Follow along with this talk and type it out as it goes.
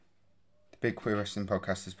Big Queer Wrestling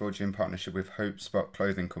Podcast is brought to you in partnership with Hope Spot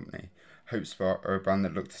Clothing Company. Hope Spot are a brand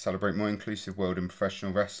that look to celebrate more inclusive world in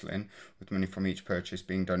professional wrestling, with money from each purchase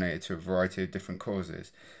being donated to a variety of different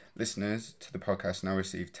causes. Listeners to the podcast now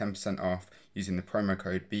receive 10% off using the promo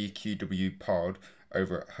code BQWPod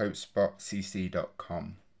over at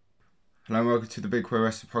hopespotcc.com. Hello and welcome to the Big Queer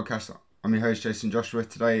Wrestling Podcast. I'm your host Jason Joshua.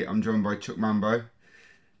 Today I'm joined by Chuck Mambo,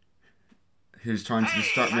 who's trying to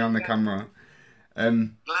distract me on the camera.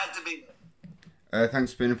 Glad to be here.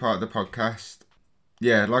 Thanks for being a part of the podcast.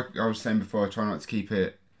 Yeah, like I was saying before, I try not to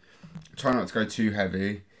go too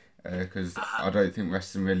heavy, because I don't think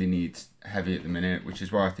wrestling really needs heavy at the minute, which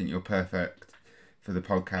is why I think you're perfect for the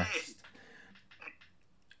podcast.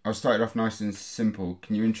 I'll start it off nice and simple.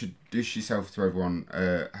 Can you introduce yourself to everyone?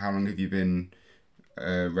 How long have you been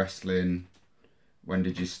wrestling? When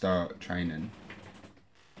did you start training?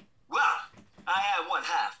 Well, I am one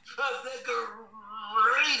half of the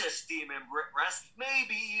greatest team in Brit-Rest,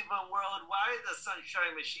 maybe even worldwide, the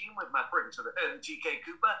Sunshine Machine with my friend to the TK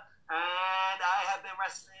Cooper, and I have been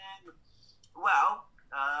wrestling,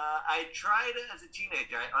 I tried it as a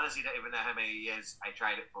teenager. I honestly don't even know how many years I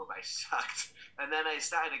tried it for, but I sucked. And then I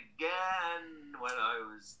started again when I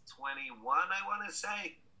was 21, I want to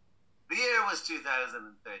say. The year was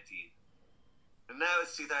 2013. And now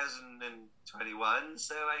it's 2021,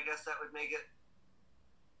 so I guess that would make it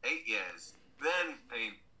 8 years. Then,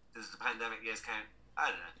 does the pandemic years count? I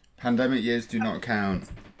don't know. Pandemic years do not count.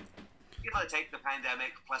 If I take the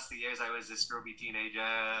pandemic plus the years I was a scrubby teenager,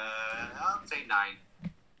 I'll say 9.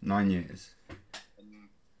 9 years.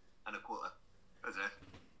 And a quarter. I don't know.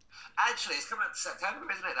 Actually, it's coming up to September,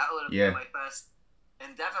 isn't it? That will have Yeah. been my first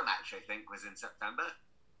Endeavour match, I think, was in September.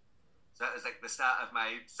 So that was like the start of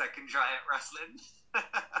my second try at wrestling.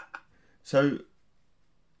 So,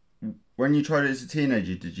 when you tried it as a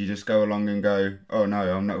teenager, did you just go along and go, oh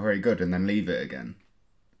no, I'm not very good, and then leave it again?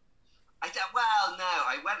 No,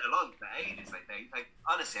 I went along for ages, I think. Like,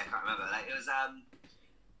 honestly, I can't remember. Like, it was,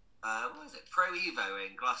 what was it? Pro Evo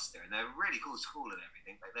in Gloucester, and they're a really cool school and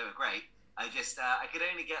everything. Like, they were great. I just, I could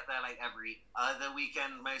only get there, like, every other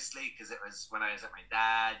weekend, mostly, because it was when I was at my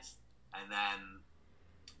dad's, and then,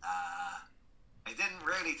 I didn't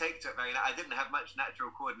really take to it I didn't have much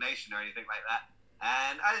natural coordination or anything like that.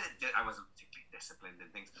 And I wasn't particularly disciplined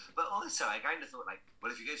in things. But also, I kind of thought, like,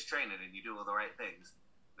 well, if you go to training and you do all the right things,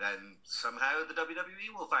 then somehow the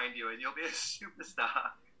WWE will find you and you'll be a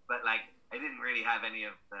superstar. But, like, I didn't really have any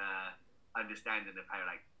of the understanding of how,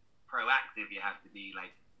 like, proactive you have to be.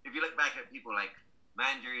 Like, if you look back at people like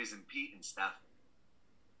Mandrews and Pete and stuff,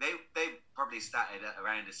 they probably started at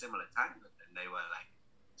around a similar time, but then they were, like,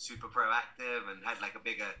 super proactive and had, like, a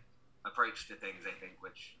bigger approach to things, I think,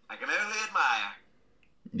 which I can only admire.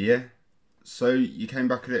 Yeah. So you came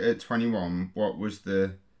back at it at 21. What was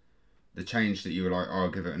the change that you were like, oh,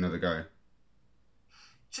 I'll give it another go?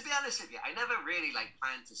 To be honest with you, I never really like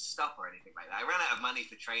planned to stop or anything like that. I ran out of money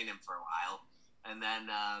for training for a while, and then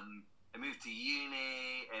I moved to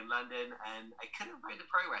uni in London, and I couldn't find a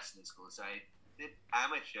pro wrestling school, so I did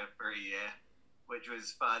amateur for a year, which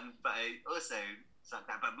was fun, but I also sucked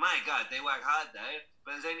out. But my God, they work hard though.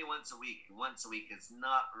 But it was only once a week, and once a week is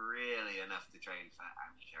not really enough to train for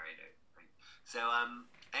amateur, I don't think. So,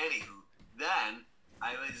 anywho, then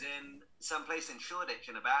I was in some place in Shoreditch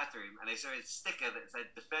in a bathroom, and I saw a sticker that said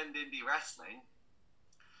 "Defend Indie Wrestling,"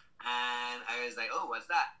 and I was like, "Oh, what's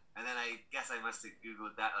that?" And then I guess I must have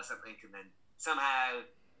Googled that or something, and then somehow,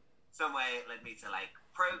 some way, it led me to like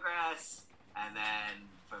Progress, and then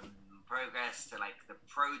from Progress to like the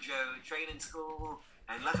Projo training school,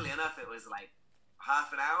 and luckily enough, it was like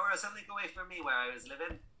half an hour or something away from me where I was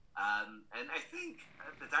living, and I think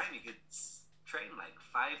at the time you could train like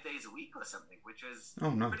 5 days a week or something, which was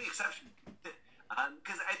pretty exceptional.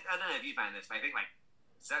 Because I don't know if you find this, but I think like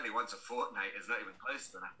certainly once a fortnight is not even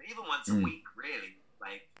close to enough. But even once a week, really,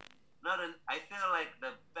 like I feel like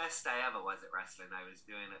the best I ever was at wrestling, I was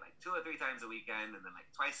doing it like 2 or 3 times a weekend, and then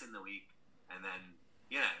like twice in the week, and then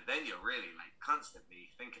then you're really like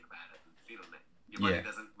constantly thinking about it and feeling it. Your body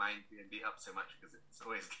doesn't mind being beat up so much because it's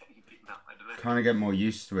always getting beaten up. I don't know. Kind of get more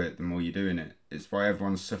used to it the more you're doing it. It's why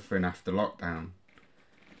everyone's suffering after lockdown.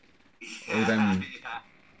 Yeah, All them,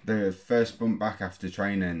 the first bump back after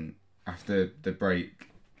training, after the break,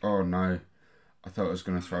 oh no, I thought I was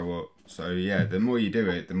going to throw up. So yeah, the more you do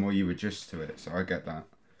it, the more you adjust to it. So I get that.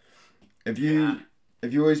 Have you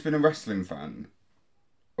always been a wrestling fan?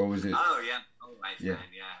 Or was it... Oh yeah, always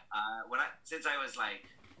fan, yeah. Since I was like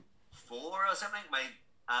 4 or something, my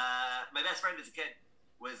best friend as a kid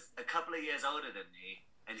was a couple of years older than me,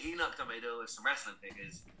 and he knocked on my door with some wrestling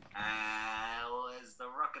figures. Was the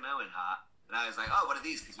Rock and Owen Hart, And I was like, oh, what are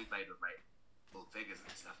these? Because we played with like old figures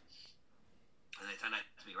and stuff. And they turned out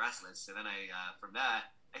to be wrestlers. So then from there,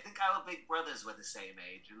 I think our big brothers were the same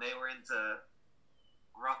age, and they were into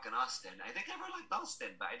Rock and Austin. I think everyone liked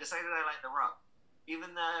Austin, but I decided I liked The Rock,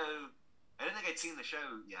 even though I don't think I'd seen the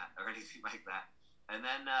show yet or anything like that. And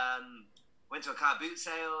then went to a car boot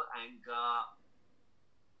sale and got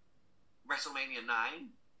WrestleMania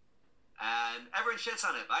 9, and everyone shits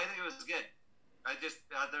on it, but I think it was good. I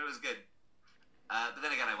thought it was good. But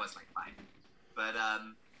then again, I was like 5. But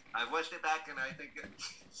I've watched it back, and I think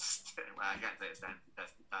well, I can't say it stands the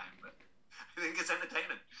test of time, but I think it's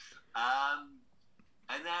entertaining.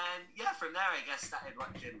 And then from there, I guess started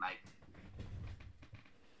watching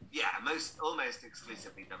almost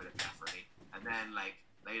exclusively WWF really, and then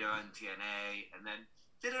later on TNA, and then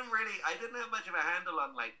I didn't have much of a handle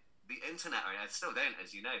on the internet. I still don't,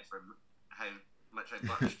 as you know, from how much I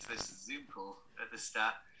watched this Zoom call at the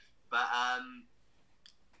start. But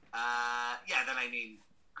then I mean,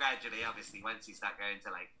 gradually, obviously, once you start going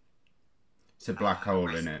to it's a black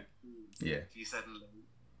hole, isn't it? Yeah. You suddenly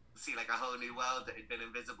see a whole new world that had been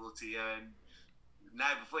invisible to you, and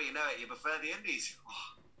now before you know it, you prefer the indies.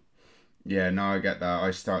 Oh. Yeah, no, I get that.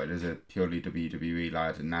 I started as a purely WWE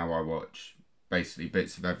lad, and now I watch basically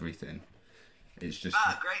bits of everything. It's just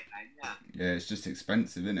great, man. Yeah. Yeah, it's just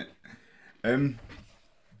expensive, isn't it?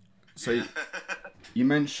 So you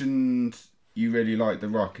mentioned you really like The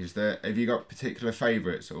Rock. Have you got particular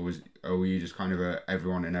favourites, or were you just kind of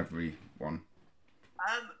everyone and everyone?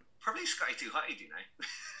 Probably Scotty 2 Hotty, do you know?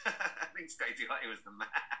 I think Scotty 2 Hotty was the man.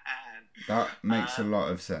 That makes a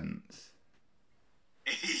lot of sense.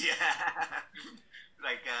 Yeah.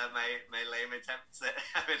 My lame attempts at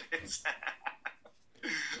having it.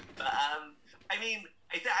 But I mean,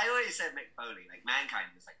 I always said Mick Foley.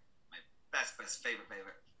 Mankind was my best favourite.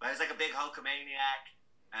 But I was a big Hulkamaniac,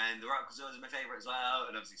 and The Rock was always my favourite as well,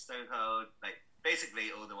 and obviously Stone Cold.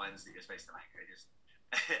 Basically all the ones that you're supposed to like. I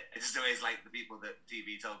just always liked the people that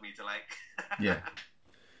TV told me to like. Yeah.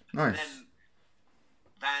 Nice. And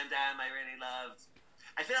Van Damme I really loved.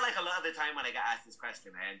 I feel like a lot of the time when I get asked this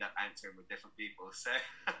question, I end up answering with different people. So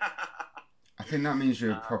I think that means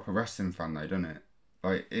you're a proper wrestling fan, though, doesn't it?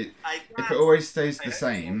 If it guess, always stays the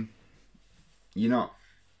same, you're not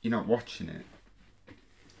watching it.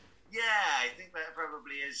 Yeah, I think that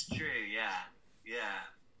probably is true. Yeah.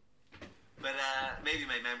 But maybe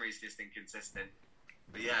my memory's just inconsistent.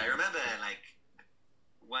 But yeah, I remember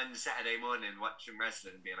one Saturday morning watching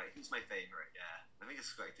wrestling and being like, "Who's my favorite?" Yeah, I think it's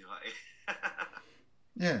Scotty 2 Hotty.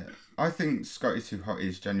 Yeah, I think Scotty 2 Hotty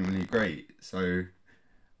is genuinely great, so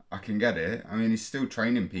I can get it. I mean, he's still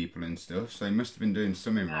training people and stuff, so he must have been doing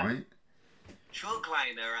something right.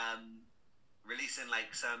 Chalkline are releasing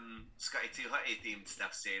some Scotty 2 Hotty themed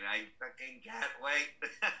stuff soon. I fucking can't wait.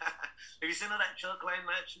 Have you seen all that Chalkline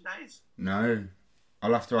merchandise? No,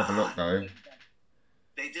 I'll have to have a look though.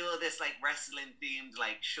 They do all this wrestling themed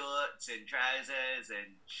shorts and trousers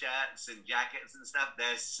and shirts and jackets and stuff.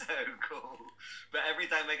 They're so cool. But every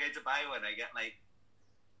time I go to buy one, I get I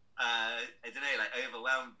don't know,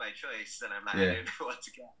 overwhelmed by choice, and I'm I don't know what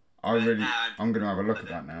to get. I'm gonna have a look at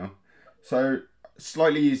that now. So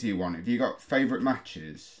slightly easier one. Have you got favourite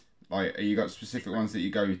matches? Have you got specific ones that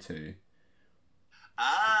you go to?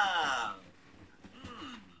 Oh,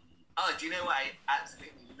 do you know what I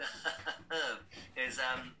absolutely love? Is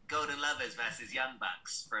Golden Lovers versus Young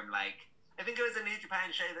Bucks from I think it was a New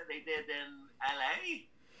Japan show that they did in LA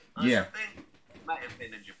or something. It might have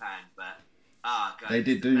been in Japan, but God, they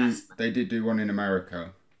did do one in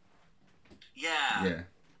America. Yeah.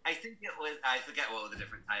 I think it was. I forget what all the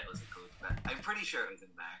different titles are called, but I'm pretty sure it was in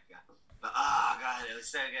America. But God, it was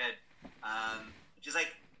so good. Just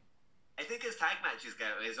I think as tag matches go,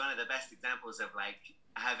 it was one of the best examples of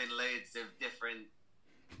having loads of different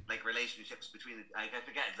relationships between the. I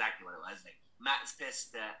forget exactly what it was. Matt's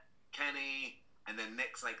pissed at Kenny, and then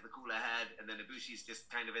Nick's the cooler head, and then Ibushi's just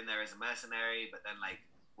kind of in there as a mercenary. But then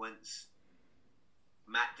once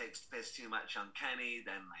Matt takes the piss too much on Kenny,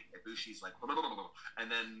 then Ibushi's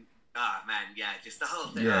and then just the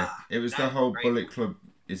whole thing. Yeah, it was the whole Bullet Club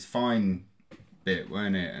is fine bit,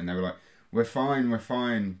 weren't it? And they were like, we're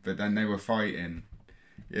fine, but then they were fighting.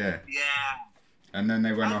 Yeah. And then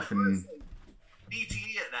they went off and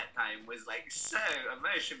BTE at that time was so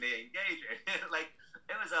emotionally engaging.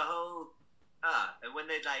 It was a whole and when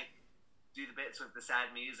they'd do the bits with the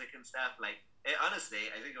sad music and stuff, it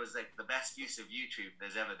honestly, I think it was the best use of YouTube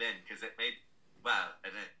there's ever been, because it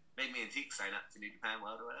made me and Teak sign up to New Japan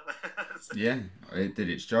World or whatever. So. Yeah, it did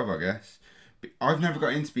its job, I guess. I've never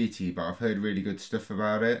got into BT, but I've heard really good stuff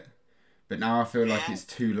about it. But now I feel like it's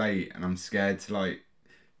too late, and I'm scared to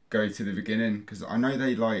go to the beginning? Because I know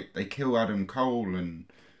they kill Adam Cole and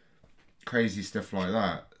crazy stuff like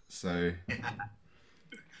that. So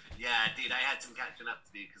Yeah, dude, I had some catching up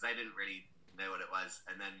to do because I didn't really know what it was,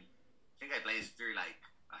 and then I think I blazed through like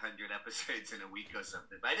 100 episodes in a week or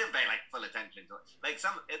something. But I didn't pay like full attention to it. Like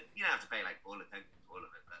you don't have to pay like full attention to all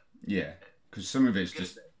of it, but yeah, because some of it's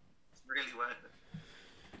just it's really worth it.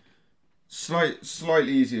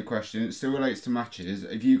 slightly easier question. It still relates to matches.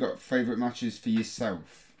 Have you got favourite matches for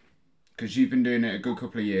yourself? Because you've been doing it a good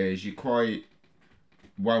couple of years. You're quite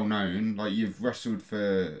well known. Like you've wrestled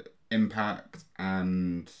for Impact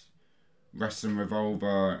and Wrestling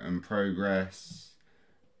Revolver and Progress.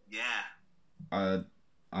 Yeah.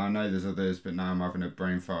 I know there's others, but now I'm having a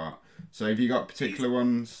brain fart. So have you got particular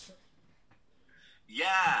ones?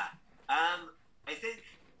 Yeah. I think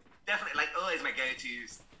definitely like always my go-to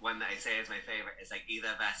one that I say is my favorite is like either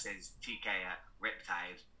versus TK at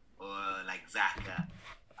Riptide or like Zack at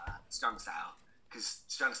Strong Style, because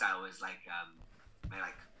Strong Style was like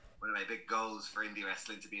one of my big goals for indie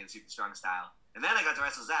wrestling, to be in super strong style. And then I got to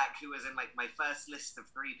wrestle Zack, who was in like my first list of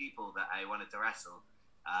 3 people that I wanted to wrestle.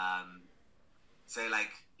 So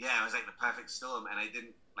like, yeah, it was like the perfect storm, and I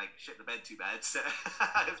didn't like shit the bed too bad, so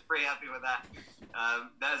I was pretty happy with that.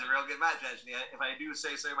 That was a real good match, actually, if I do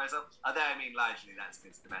say so myself. Although, I mean, largely that's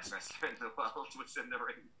because the best wrestler in the world was in the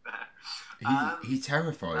ring there. He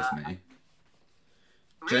terrifies me.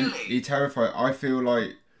 Really? He terrifies. I feel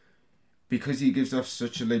like because he gives off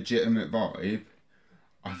such a legitimate vibe,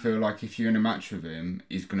 I feel like if you're in a match with him,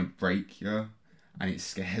 he's gonna break you, and it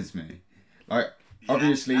scares me. Like, Yeah,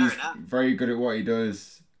 obviously, he's enough. very good at what he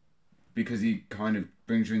does, because he kind of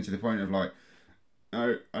brings you into the point of like,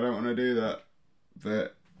 no, I don't want to do that.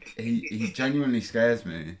 But he genuinely scares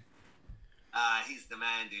me. He's the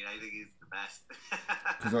man, dude. I think he's the best.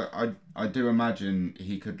 Because I do imagine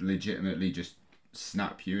he could legitimately just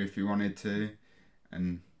snap you if he wanted to,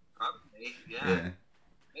 and Probably, yeah.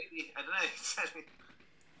 Maybe, I don't know.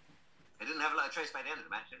 I didn't have a lot of choice by the end of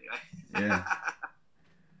the match, anyway. Yeah.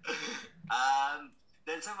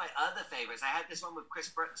 Then some of my other favorites, I had this one with Chris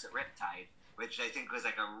Brooks at Riptide, which I think was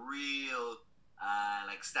like a real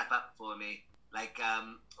like step up for me. Like,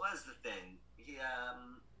 what was the thing? He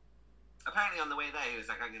apparently on the way there he was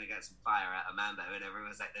like, I'm gonna get some fire out of Mambo, and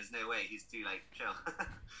everyone was like, there's no way, he's too like chill.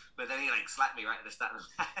 But then he like slapped me right at the start of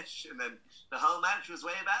the match, and then the whole match was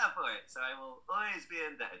way better for it. So I will always be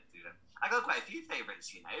indebted to him. I got quite a few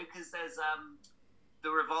favorites, you know, because there's the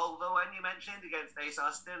Revolver one you mentioned against Ace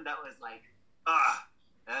Austin. That was like,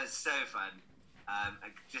 that was so fun.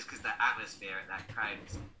 Just because the atmosphere at that crowd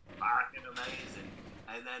was fucking amazing.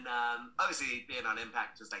 And then obviously being on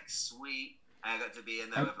Impact was like sweet. I got to be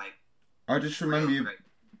in there with like. I just remember you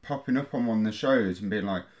popping up on one of the shows and being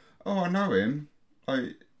like, "Oh, I know him,"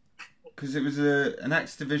 like, because it was an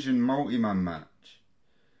X Division multi-man match.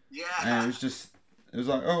 Yeah. And it was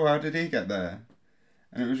like, "Oh, how did he get there?"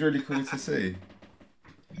 And it was really cool to see.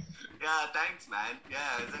 Yeah, thanks, man.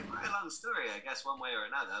 Yeah, it's quite a long story, I guess, one way or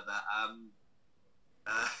another, but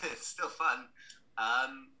it's still fun.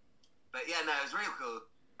 But yeah, no, it was real cool,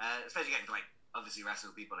 especially getting to like obviously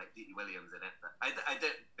wrestle people like D.T. Williams in it. But I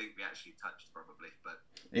don't think we actually touched probably, but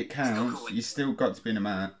it counts. Cool. You still got to be in a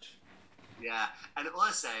match. Yeah, and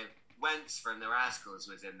also Wentz from the Rascals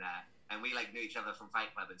was in there, and we like knew each other from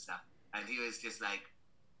Fight Club and stuff, and he was just like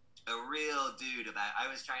a real dude about. I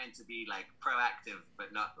was trying to be like proactive,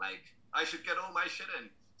 but not like I should get all my shit in.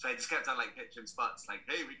 So I just kept on like pitching spots, like,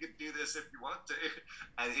 "Hey, we could do this if you want to,"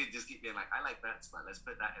 and he'd just keep being like, "I like that spot. Let's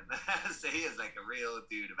put that in there." So he is like a real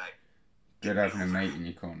dude about. Good having a mate in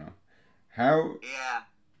your corner. How? Yeah.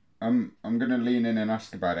 I'm gonna lean in and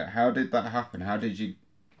ask about it. How did that happen? How did you?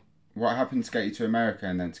 What happened to get you to America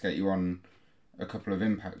and then to get you on a couple of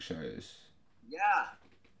Impact shows? Yeah.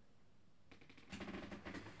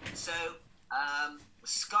 So,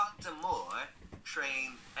 Scott D'Amore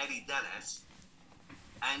trained Eddie Dennis,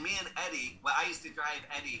 and me and Eddie. Well, I used to drive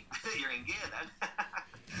Eddie. You're in gear then.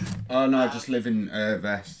 Oh no, I just live in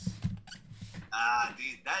vests.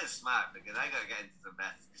 Dude, that is smart because I gotta get into some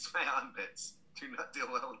vests because my armpits do not deal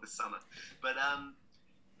well with the summer. But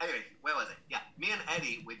anyway, where was it? Yeah, me and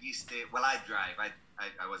Eddie would used to. Well, I'd drive.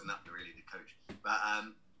 I was not really the coach, but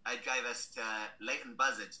I'd drive us to Leighton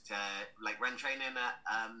Buzzard to like run training at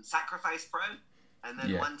Sacrifice Pro, and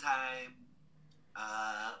then one time,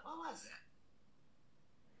 what was it?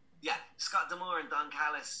 Yeah, Scott D'Amore and Don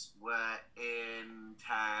Callis were in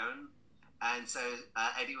town. And so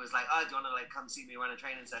Eddie was like, "Oh, do you want to like come see me run a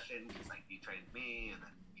training session? Because like you trained me, and then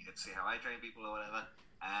you get to see how I train people or whatever."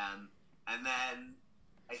 And then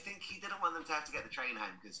I think he didn't want them to have to get the train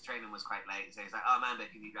home because training was quite late. So he's like, "Oh, Mambo,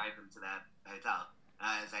 can you drive them to their hotel?"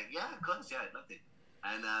 I was like, yeah, of course, yeah, I'd love to.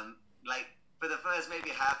 And like for the first maybe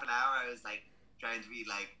half an hour, I was like trying to be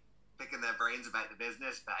like picking their brains about the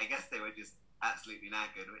business, but I guess they were just absolutely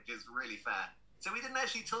knackered, which is really fair. So we didn't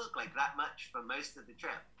actually talk like that much for most of the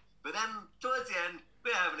trip. But then towards the end, we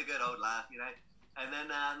were having a good old laugh, you know. And then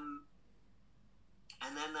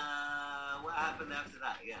what happened after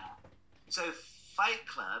that? Yeah. So Fight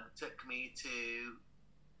Club took me to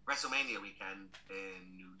WrestleMania weekend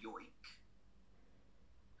in New York.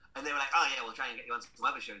 And they were like, oh yeah, we'll try and get you on some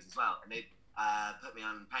other shows as well. And they put me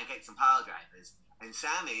on Pancakes and Pile Drivers. And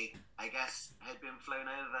Sammy, I guess, had been flown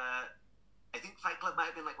over. I think Fight Club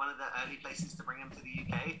might have been like one of the early places to bring him to the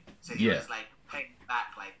UK. So he was like paying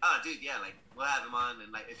back, like, oh dude, yeah, like we'll have him on,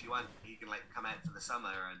 and like if you want, he can like come out for the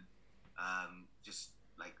summer and just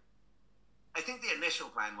like. I think the initial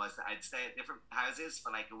plan was that I'd stay at different houses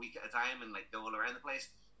for like a week at a time and like go all around the place.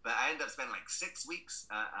 But I ended up spending like 6 weeks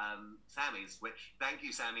at Sammy's, which thank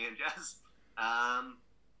you, Sammy and Jazz.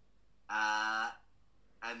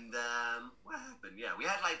 What happened? Yeah, we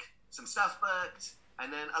had like some stuff booked,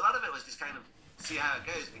 and then a lot of it was just kind of see how it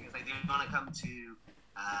goes because they didn't want to come to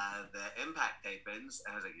the Impact tapings.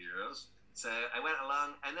 And I was like, yes. So I went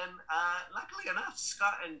along, and then luckily enough,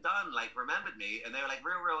 Scott and Don like remembered me, and they were like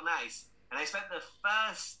real nice. And I spent the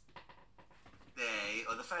first day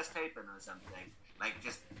or the first taping or something, like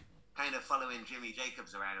just kind of following Jimmy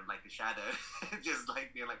Jacobs around like a shadow, just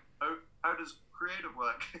like being like, oh, how does creative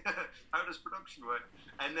work? How does production work?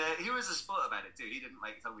 And he was a sport about it too. He didn't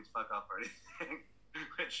like tell me to fuck off or anything,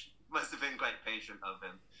 which must have been quite patient of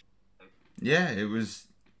him. Yeah, it was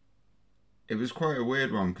quite a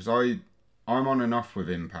weird one because I'm on and off with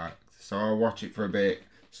Impact, so I'll watch it for a bit,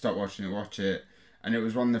 stop watching it, watch it, and it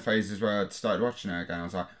was one of the phases where I started watching it again. I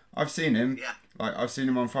was like, I've seen him. Yeah. Like, I've seen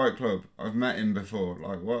him on Fight Club. I've met him before.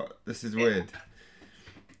 Like, what? This is weird.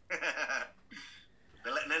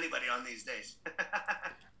 They're letting anybody on these days.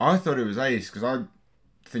 I thought it was ace because I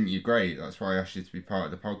think you're great. That's why I asked you to be part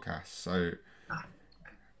of the podcast. So,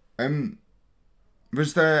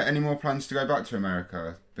 was there any more plans to go back to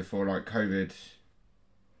America before like COVID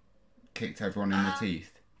kicked everyone in the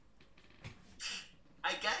teeth?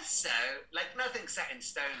 I guess so. Like nothing set in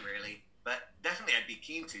stone really, but definitely I'd be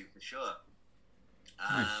keen to for sure.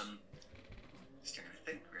 Nice. Just trying to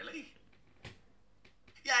think really.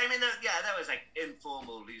 Yeah, I mean, that was like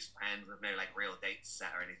informal, loose plans with no like real dates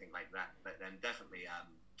set or anything like that. But then definitely,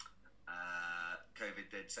 COVID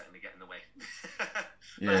did certainly get in the way.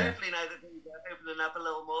 But hopefully now that things are opening up a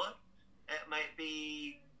little more, it might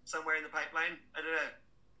be somewhere in the pipeline. I don't know.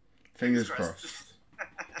 Fingers crossed.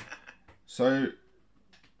 So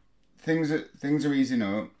things are easing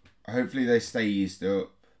up. Hopefully they stay eased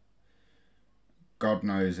up. God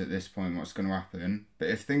knows at this point what's going to happen. But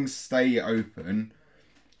if things stay open,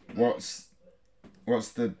 what's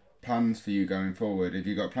the plans for you going forward? Have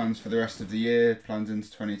you got plans for the rest of the year? Plans into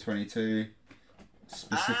 2022?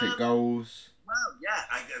 Specific goals? Well, yeah.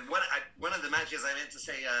 One of the matches I meant to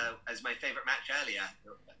say as my favourite match earlier,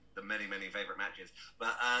 the many favourite matches,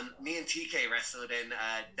 but me and TK wrestled in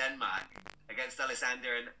Denmark against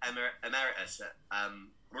Alessander and Emeritus at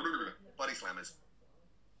Body Slammers.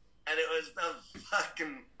 And it was the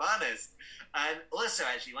fucking funnest. And also,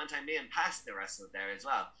 actually, one time me and Pasta wrestled there as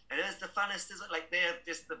well. And it was the funnest. Like, they have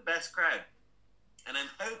just the best crowd. And I'm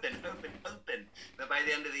hoping that by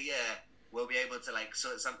the end of the year, we'll be able to, like,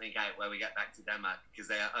 sort something out where we get back to Denmark. Because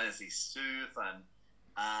they are honestly so fun.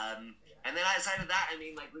 And then outside of that, I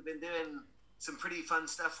mean, like, we've been doing some pretty fun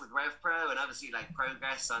stuff with RevPro. And obviously, like,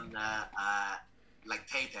 progress on, like,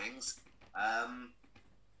 tapings.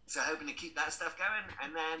 So hoping to keep that stuff going,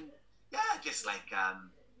 and then just like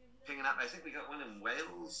picking up. I think we got one in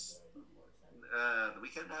Wales the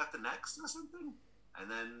weekend after next or something,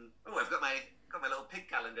 and then I've got my little pig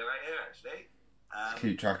calendar right here actually.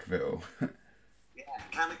 Keep track of it all. Yeah,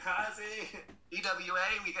 Kamikaze,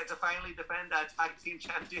 EWA. We get to finally defend our tag team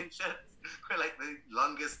championships. We're like the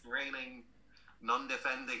longest reigning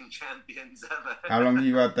non-defending champions ever. How long have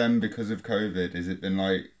you had them because of COVID? Has it been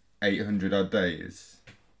like 800 odd days?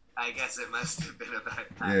 I guess it must have been about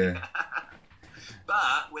that. Yeah.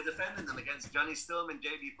 But we're defending them against Johnny Storm and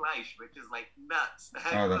JD Fleisch, which is like nuts.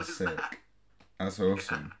 Oh, that's sick. That's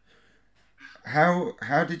awesome.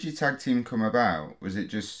 How did your tag team come about? Was it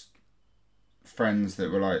just friends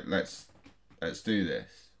that were like, let's do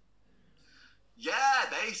this? Yeah,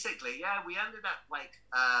 basically. Yeah, we ended up like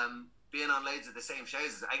being on loads of the same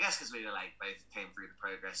shows. I guess because we were like both came through the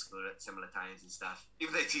Progress School at similar times and stuff.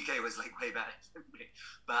 Even though TK was like way better than me.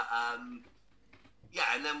 But yeah,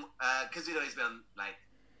 and then because we'd always been like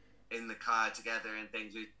in the car together and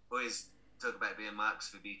things, we always talk about being marks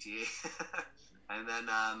for BTE. And then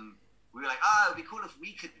we were like, oh, it'd be cool if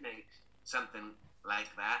we could make something like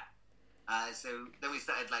that. So then we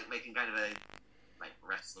started like making kind of a like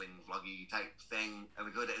wrestling vloggy type thing, and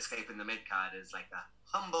we called it Escaping the Mid-Card as like a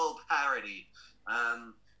humble parody.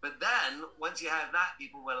 But then once you had that,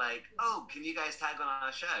 people were like, oh, can you guys tag on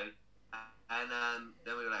our show? And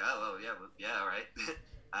then we were like, oh, yeah, all right.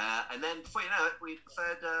 And then before you know it, we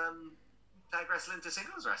preferred tag wrestling to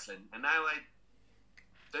singles wrestling, and now I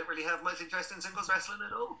don't really have much interest in singles wrestling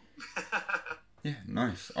at all. Yeah,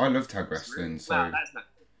 nice. I love tag wrestling, so... Well, that's not...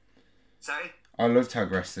 Sorry? I love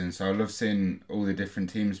tag wrestling, so I love seeing all the different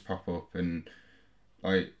teams pop up, and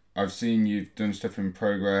like I've seen you've done stuff in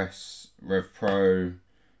Progress, Rev Pro,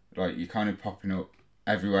 like you're kind of popping up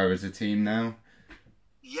everywhere as a team now.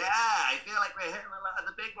 Yeah, I feel like we're hitting a lot of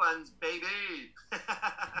the big ones, baby.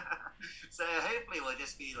 So hopefully we'll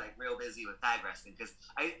just be like real busy with tag wrestling, because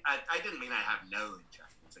I didn't mean I have no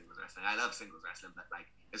interest in singles wrestling. I love singles wrestling, but like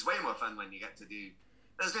it's way more fun when you get to do.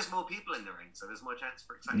 There's just more people in the ring, so there's more chance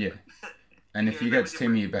for excitement. Yeah. And if you get to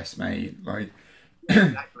team with your best mate, like... Yeah,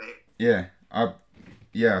 exactly. Yeah, I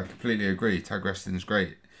completely agree. Tag wrestling's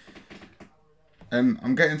great.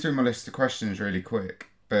 I'm getting through my list of questions really quick,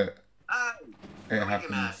 but it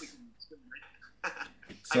happens.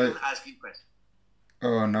 So, I can ask you questions.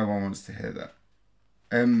 Oh, no one wants to hear that.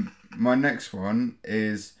 My next one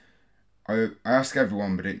is, I ask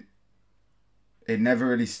everyone, but it never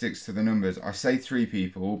really sticks to the numbers. I say 3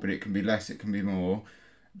 people, but it can be less, it can be more,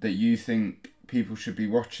 that you think people should be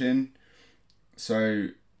watching. So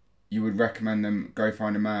you would recommend them go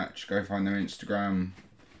find a match, go find their Instagram.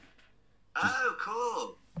 Oh,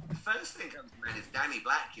 cool. The first thing comes to mind is Danny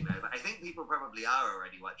Black, you know, but I think people probably are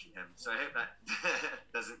already watching him, so I hope that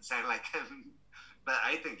doesn't sound like him. But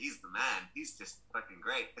I think he's the man. He's just fucking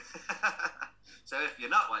great. So if you're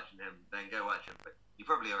not watching him, then go watch him, but you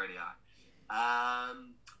probably already are.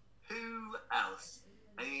 Who else?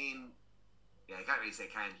 I mean, yeah, I can't really say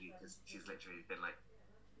Kanji because she's literally been like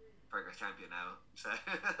Progress champion now. So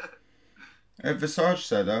Visage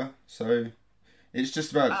said her, so it's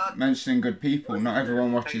just about mentioning good people. Not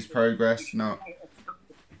everyone watches Progress. Not.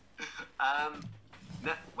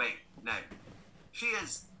 No, wait, no. She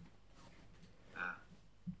is.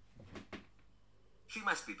 She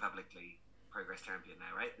must be publicly Progress champion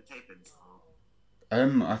now, right? The tapings.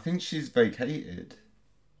 I think she's vacated.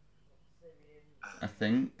 I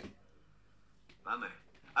think. Bummer.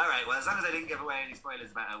 All right. Well, as long as I didn't give away any spoilers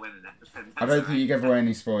about her winning that, I don't think you gave away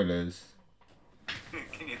any spoilers.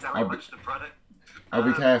 Can you tell me what's the product? I'll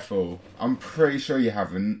be careful. I'm pretty sure you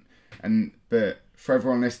haven't, but for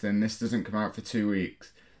everyone listening, this doesn't come out for 2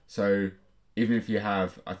 weeks. So even if you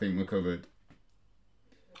have, I think we're covered.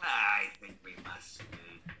 I think we must be.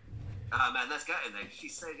 Oh man, that's gutting though.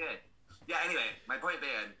 She's so good. Yeah. Anyway, my point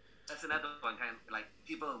being, that's another one. Kind of like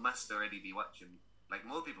people must already be watching. Like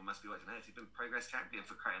more people must be watching her. She's been Progress champion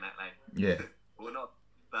for crying out loud. Yeah. Or not.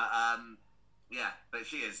 But yeah. But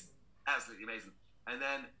she is absolutely amazing. And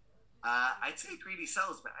then I'd say Greedy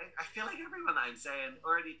Souls, but I feel like everyone that I'm saying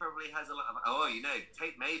already probably has a lot of. Oh, you know,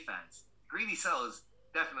 Tate May fans. Greedy Souls,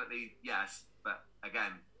 definitely yes. But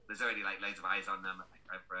again, there's already like loads of eyes on them. Like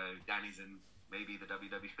Rev Pro, Danny's in maybe the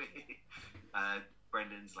WWE.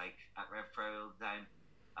 Brendan's like at Rev Pro all the time.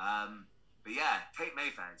 But yeah, Tate May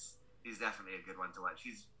fans. He's definitely a good one to watch.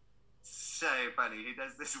 He's so funny. He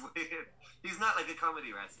does this weird... He's not like a comedy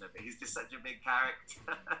wrestler, but he's just such a big character.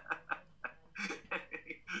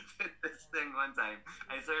 He did this thing one time.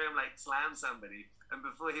 I saw him like slam somebody, and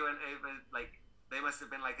before he went over, like they must have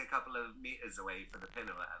been like a couple of meters away for the pin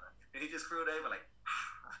or whatever. And he just crawled over like...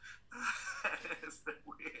 It's the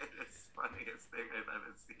weirdest, funniest thing I've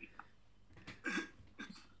ever seen.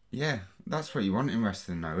 Yeah, that's what you want in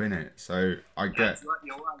wrestling though, isn't it? So That's what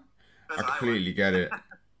you want. I completely get it.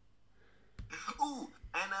 Ooh,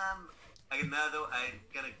 and I'm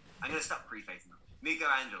gonna stop prefacing them. Nico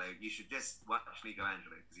Angelo, you should just watch Nico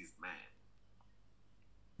Angelo because he's the man.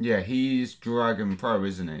 Yeah, he's Dragon Pro,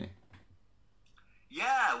 isn't he?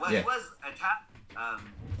 Yeah, well, he was a tap,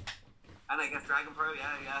 and I guess Dragon Pro,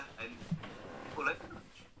 yeah, and all over the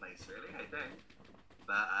place, really, I think.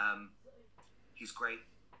 But he's great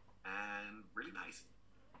and really nice.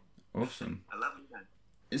 Awesome. I love him, man.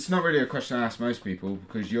 It's not really a question I ask most people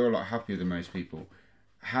because you're a lot happier than most people.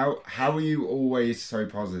 How are you always so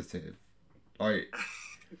positive? Like,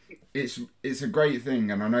 it's a great thing,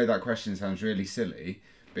 and I know that question sounds really silly,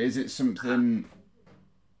 but is it something?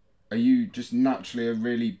 Are you just naturally a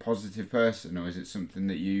really positive person, or is it something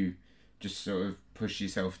that you just sort of push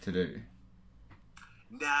yourself to do?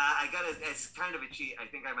 Nah, it's kind of a cheat. I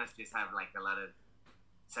think I must just have like a lot of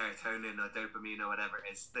serotonin or dopamine or whatever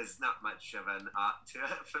it is. There's not much of an art to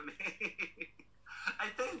it for me. I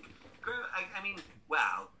think, I mean,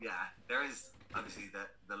 well, yeah, there is obviously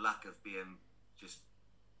the luck of being just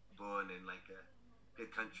born in like a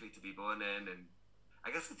good country to be born in, and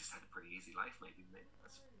I guess I just had a pretty easy life, maybe.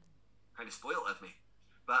 That's kind of spoiled of me.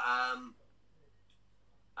 But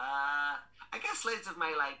I guess loads of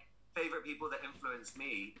my like favorite people that influenced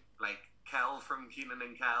me, like Kel from Keenan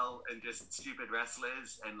and Kel, and just stupid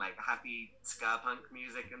wrestlers and like happy ska punk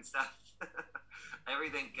music and stuff.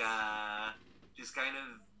 Everything just kind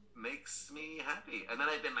of makes me happy. And then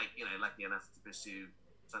I've been like, you know, lucky enough to pursue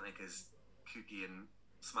something as kooky and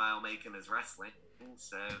smile making as wrestling.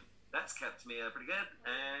 So that's kept me pretty good,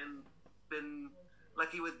 and been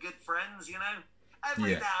lucky with good friends, you know.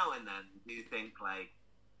 Every now and then you think like,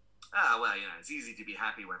 oh, well, you know, it's easy to be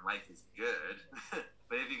happy when life is good.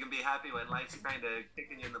 But if you can be happy when life's kind of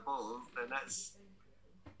kicking you in the balls, then that's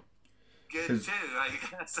good too, I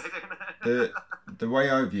guess. I don't know. The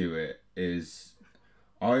way I view it is,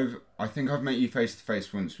 I think I've met you face to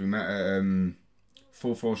face once. We met at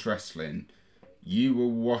Full Force Wrestling. You were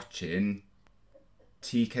watching.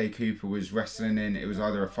 TK Cooper was wrestling in. It was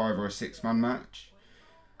either a 5 or a 6 man match.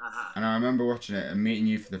 And I remember watching it and meeting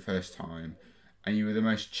you for the first time, and you were the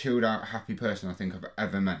most chilled out, happy person I think I've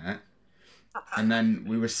ever met. And then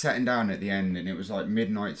we were sitting down at the end, and it was like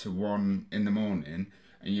midnight to 1 in the morning,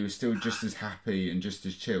 and you were still just as happy and just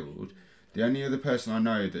as chilled. The only other person I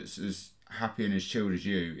know that's as happy and as chilled as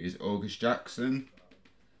you is August Jackson.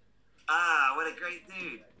 Ah, what a great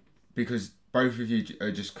dude. Because both of you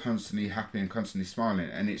are just constantly happy and constantly smiling,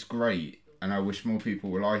 and it's great, and I wish more people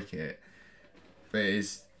were like it. But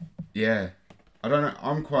it's, yeah, I don't know,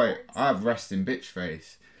 I have resting bitch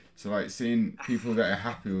face. So like seeing people that are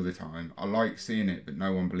happy all the time, I like seeing it, but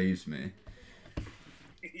no one believes me.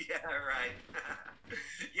 Yeah, right.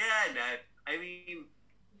 Yeah, no, I mean,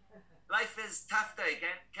 life is tough though,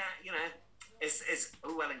 can't you know, it's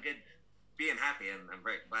all well and good being happy, and I'm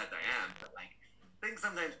very glad I am, but like, I think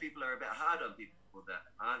sometimes people are a bit hard on people that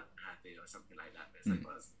aren't happy or something like that. But it's like,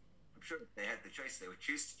 well, I'm sure if they had the choice, they would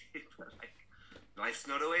choose to be, but like, life's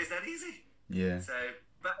not always that easy. Yeah. So,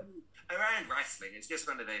 but around wrestling, it's just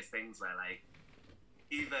one of those things where, like,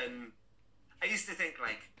 even I used to think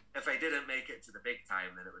like if I didn't make it to the big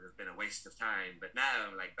time, then it would have been a waste of time. But now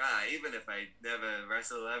I'm like, even if I never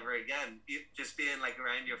wrestle ever again, just being like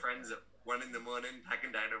around your friends at 1 in the morning,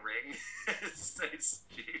 packing down a ring, is so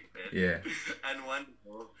stupid. Yeah. And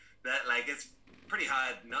wonderful that like it's pretty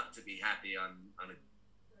hard not to be happy on a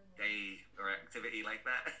day or activity like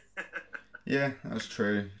that. Yeah, that's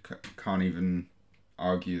true. Can't even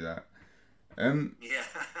argue that. Yeah.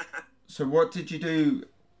 So what did you do?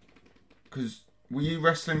 Because were you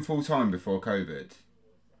wrestling full time before COVID?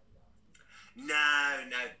 No.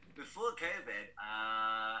 Before COVID,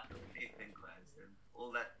 let me think what I was doing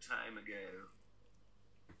all that time ago.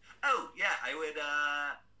 Oh yeah,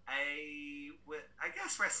 I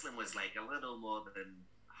guess wrestling was like a little more than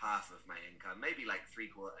half of my income, maybe like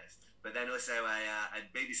 3/4. But then also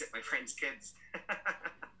I'd babysit my friends' kids.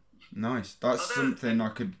 Nice. That's something I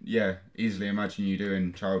could, easily imagine you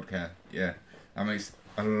doing childcare. Yeah, that makes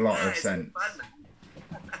a lot of sense. Fun, man.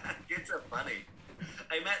 Kids are funny.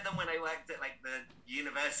 I met them when I worked at like the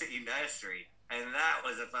university nursery, and that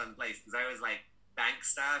was a fun place because I was like bank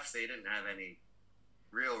staff, so you didn't have any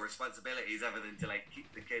real responsibilities other than to like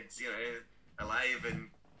keep the kids, you know, alive and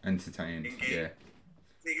entertained. Engaged. Yeah.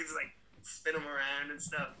 So you can just like spin them around and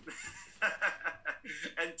stuff.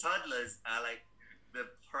 And toddlers are like the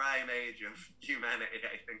prime age of humanity.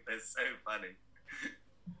 I think they're so funny.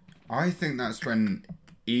 I think that's when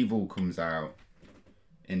evil comes out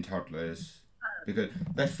in toddlers, because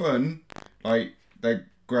they're fun, like they're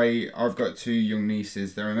great. I've got 2 young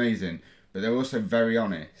nieces, they're amazing, but they're also very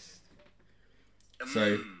honest.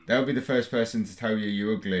 So they'll be the first person to tell you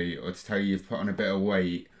you're ugly, or to tell you you've put on a bit of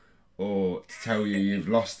weight, or to tell you you've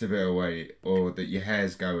lost a bit of weight, or that your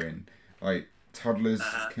hair's going. Like, toddlers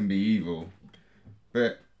can be evil.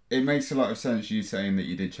 But it makes a lot of sense you saying that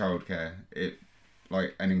you did childcare. It,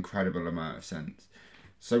 like, an incredible amount of sense.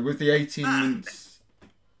 So with the 18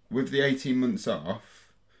 months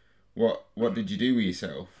off, what did you do with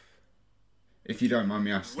yourself? If you don't mind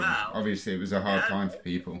me asking. Well, obviously it was a hard time for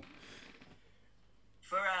people.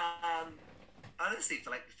 For honestly, for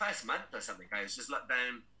like the first month or something, I was just locked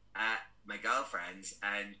down at my girlfriend's,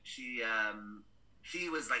 and she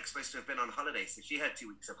was like supposed to have been on holiday, so she had 2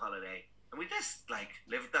 weeks of holiday, and we just like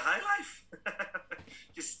lived the high life.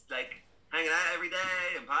 Just like hanging out every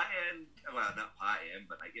day and partying. Well, not partying,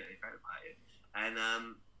 but like, you know, kind of partying. And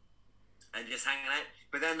and just hanging out.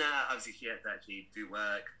 But then obviously she had to actually do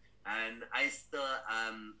work, and I thought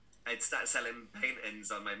I'd start selling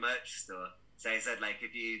paintings on my merch store. So I said, like,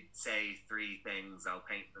 if you say 3 things, I'll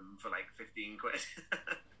paint them for like 15 quid.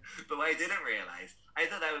 But what I didn't realize, I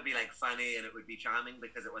thought that would be like funny and it would be charming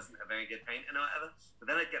because it wasn't a very good painting or whatever. But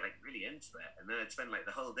then I'd get like really into it, and then I'd spend like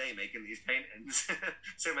the whole day making these paintings.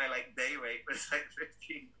 So my like day rate was like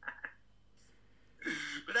 15 pounds.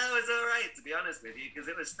 But that was all right, to be honest with you, because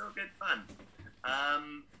it was still good fun.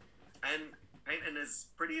 And painting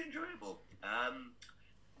is pretty enjoyable.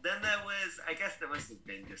 Then there was, I guess there must have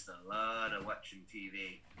been just a lot of watching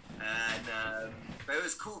TV. And but it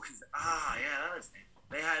was cool because, that was it.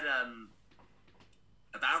 They had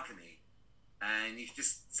a balcony, and you could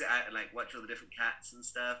just sit out and like watch all the different cats and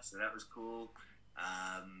stuff. So that was cool.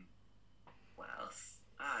 What else?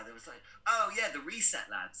 There was like, the Reset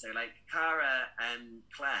Lab. So like Cara and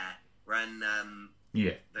Claire run the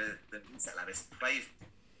Reset Lab. It's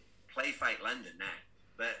Play Fight London now.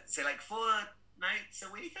 But so like 4 nights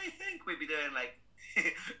a week, I think we'd be doing like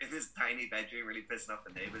in this tiny bedroom, really pissing off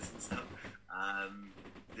the neighbors and stuff.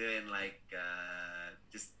 Doing like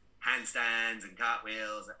just handstands and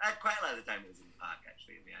cartwheels. Quite a lot of the time it was in the park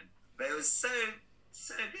actually in the end. But it was so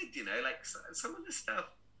good, you know. Like some of the stuff,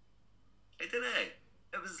 I don't know.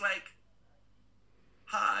 It was like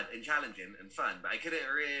hard and challenging and fun, but I couldn't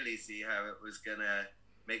really see how it was gonna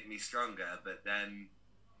make me stronger. But then,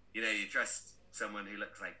 you know, you trust someone who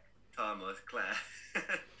looks like Tom or Claire.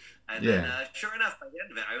 And then, sure enough, by the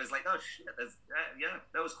end of it, I was like, oh shit,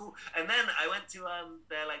 that was cool. And then I went to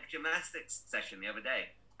their like gymnastics session the other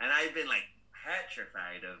day, and I'd been like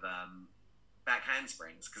petrified of back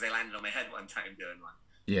handsprings because I landed on my head one time doing one.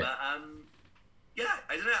 Yeah. But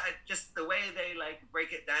I don't know. Just the way they like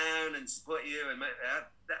break it down and support you, and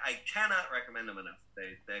I cannot recommend them enough.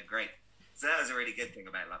 They're great. So that was a really good thing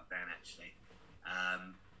about lockdown, actually.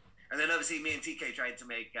 And then obviously me and TK tried to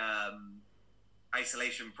make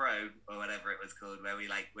Isolation Pro or whatever it was called, where we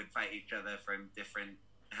like would fight each other from different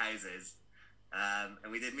houses.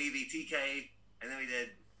 And we did me v TK, and then we did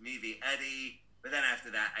me v Eddie. But then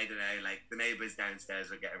after that, I don't know, like the neighbours downstairs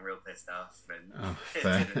were getting real pissed off, and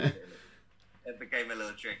it became a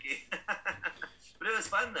little tricky. But it was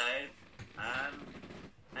fun though.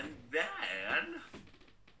 And then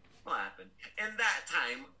what happened? In that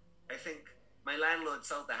time, I think my landlord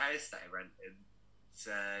sold the house that I rented.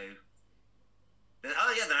 So then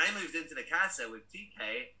I moved into the casa with TK,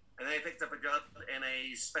 and then I picked up a job in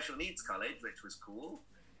a special needs college, which was cool.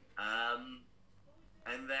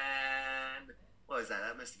 And then what was that?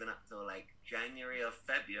 That must have been up till like January or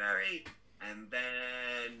February. And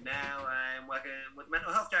then now I'm working with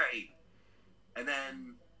mental health charity. And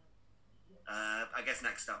then I guess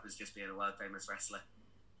next up is just being a world famous wrestler.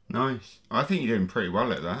 Nice. I think you're doing pretty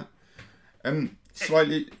well at that.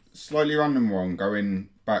 Slightly random one, going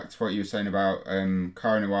back to what you were saying about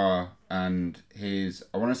Cara Noir and his,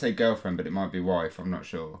 I want to say girlfriend, but it might be wife, I'm not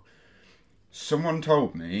sure. Someone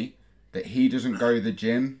told me that he doesn't go to the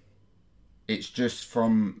gym. It's just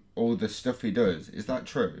from all the stuff he does. Is that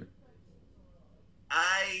true?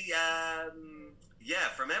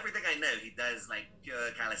 From everything I know, he does like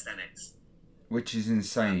pure calisthenics. Which is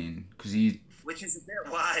insane, because which is a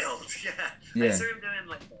bit wild, yeah. I saw him doing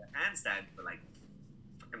like a handstand for like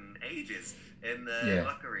fucking ages in the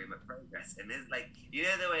locker room at Progress, and his like, you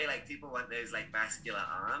know the way like people want those like vascular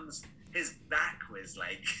arms, his back was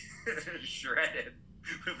like shredded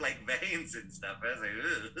with like veins and stuff. I was like,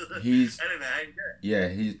 ugh. I don't know how you do it. Yeah,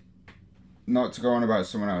 he's not to go on about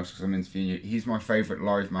someone else because I'm interviewing you. He's my favourite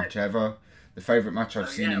live match ever. The favourite match I've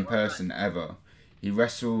seen in person ever. He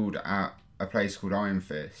wrestled at a place called Iron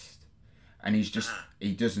Fist, and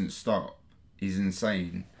he doesn't stop. He's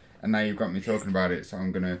insane. And now you've got me talking about it, so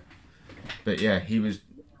I'm gonna. But yeah, he was.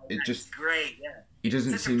 That's great. Yeah. He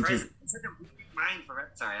doesn't seem to. It's such a weak mind for it.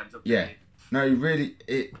 Sorry, I'm talking. Yeah. No, really,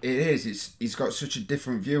 it is. He's got such a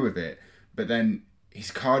different view of it. But then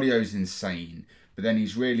his cardio's insane. But then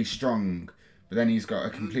he's really strong. But then he's got a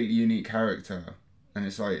completely unique character, and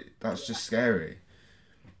it's like that's just scary.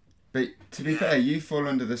 But to be fair, you fall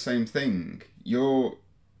under the same thing. You're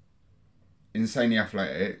insanely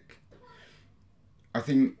athletic. I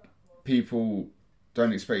think people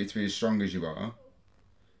don't expect you to be as strong as you are.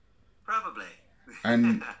 Probably.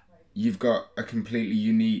 And you've got a completely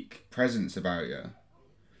unique presence about you.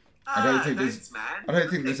 I don't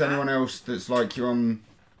think there's anyone else that's like you on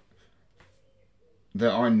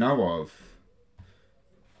that I know of.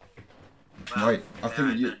 Well, like I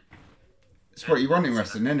think it's what you want in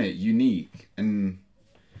wrestling, isn't it? Unique, and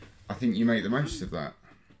I think you make the most of that.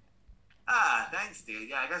 Thanks, dude.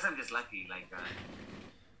 Yeah, I guess I'm just lucky. Like,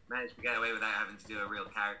 managed to get away without having to do a real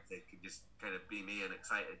character. Could just kind of be me and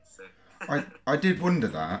excited. So I did wonder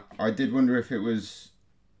that. I did wonder if it was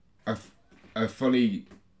a fully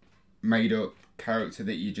made up character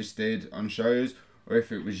that you just did on shows, or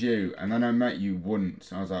if it was you. And then I met you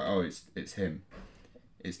once, and I was like, oh, it's him.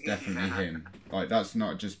 It's definitely him. Like, that's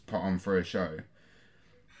not just put on for a show.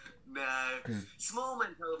 No.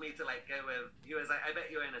 Smallman told me to like go with. He was like, "I bet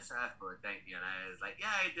you're in a surfboard, don't you?" And I was like, "Yeah,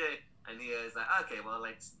 I do." And he was like, "Okay, well,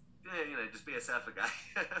 like, just be a surfer guy."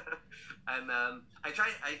 And I try.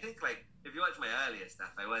 I think like if you watch my earlier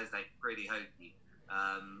stuff, I was like pretty hokey.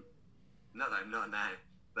 Not that I'm not now,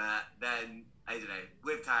 but then I don't know.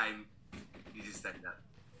 With time, you just end up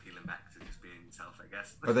peeling back to just being yourself, I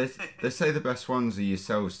guess. Well, they say the best ones are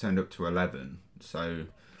yourselves turned up to 11. So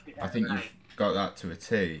I think you've got that to a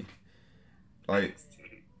T. Like,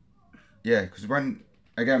 yeah, because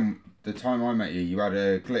the time I met you, you had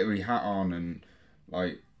a glittery hat on and,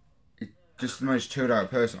 like, just the most chilled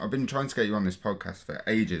out person. I've been trying to get you on this podcast for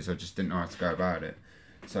ages, I just didn't know how to go about it.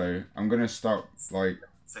 So I'm going to stop, like,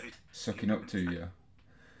 sucking up to you.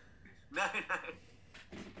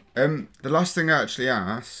 No. The last thing I actually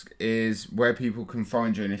ask is where people can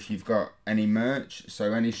find you and if you've got any merch.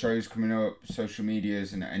 So any shows coming up, social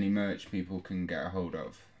medias, and any merch people can get a hold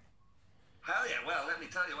of. Hell yeah, well, let me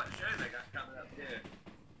tell you what shows I got coming up here.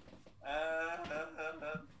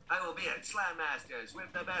 I will be at Slam Masters with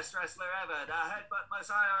the best wrestler ever, the Headbutt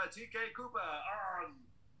Messiah, TK Cooper, on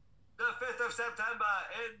the 5th of September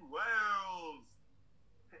in Wales.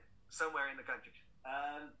 Somewhere in the country.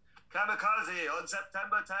 Kamikaze on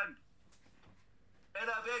September 10th. In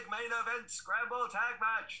a big main event scramble tag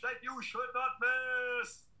match that you should not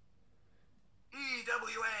miss.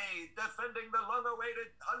 EWA defending the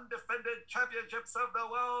long-awaited undefended championships of the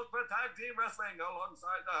world for tag team wrestling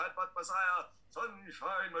alongside the Headbutt Messiah,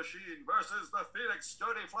 Sunshine Machine versus the Phoenix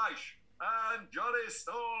Jody Fleisch and Johnny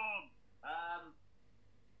Storm.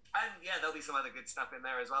 And yeah, there'll be some other good stuff in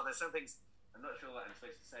there as well. There's some things I'm not sure what I'm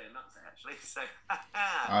supposed to say and not say actually. So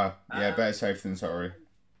yeah, better safe than sorry.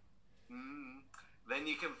 Then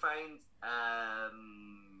you can find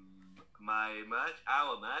my merch,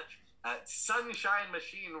 our merch, at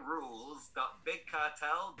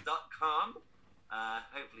sunshinemachinerules.bigcartel.com.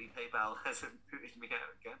 Hopefully PayPal hasn't booted me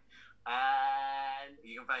out again. And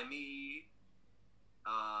you can find me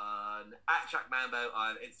on @Mambo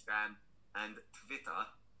on Instagram and Twitter.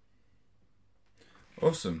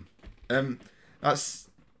 Awesome. That's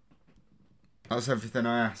everything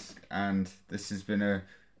I ask, and this has been a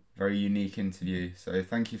very unique interview. So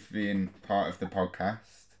thank you for being part of the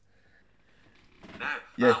podcast. No.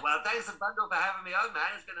 Yeah. Well, thanks to Bungle for having me on, man.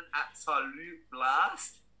 It's been an absolute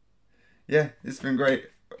blast. Yeah, it's been great.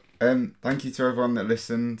 Thank you to everyone that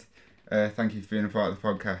listened. Thank you for being a part of the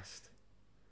podcast.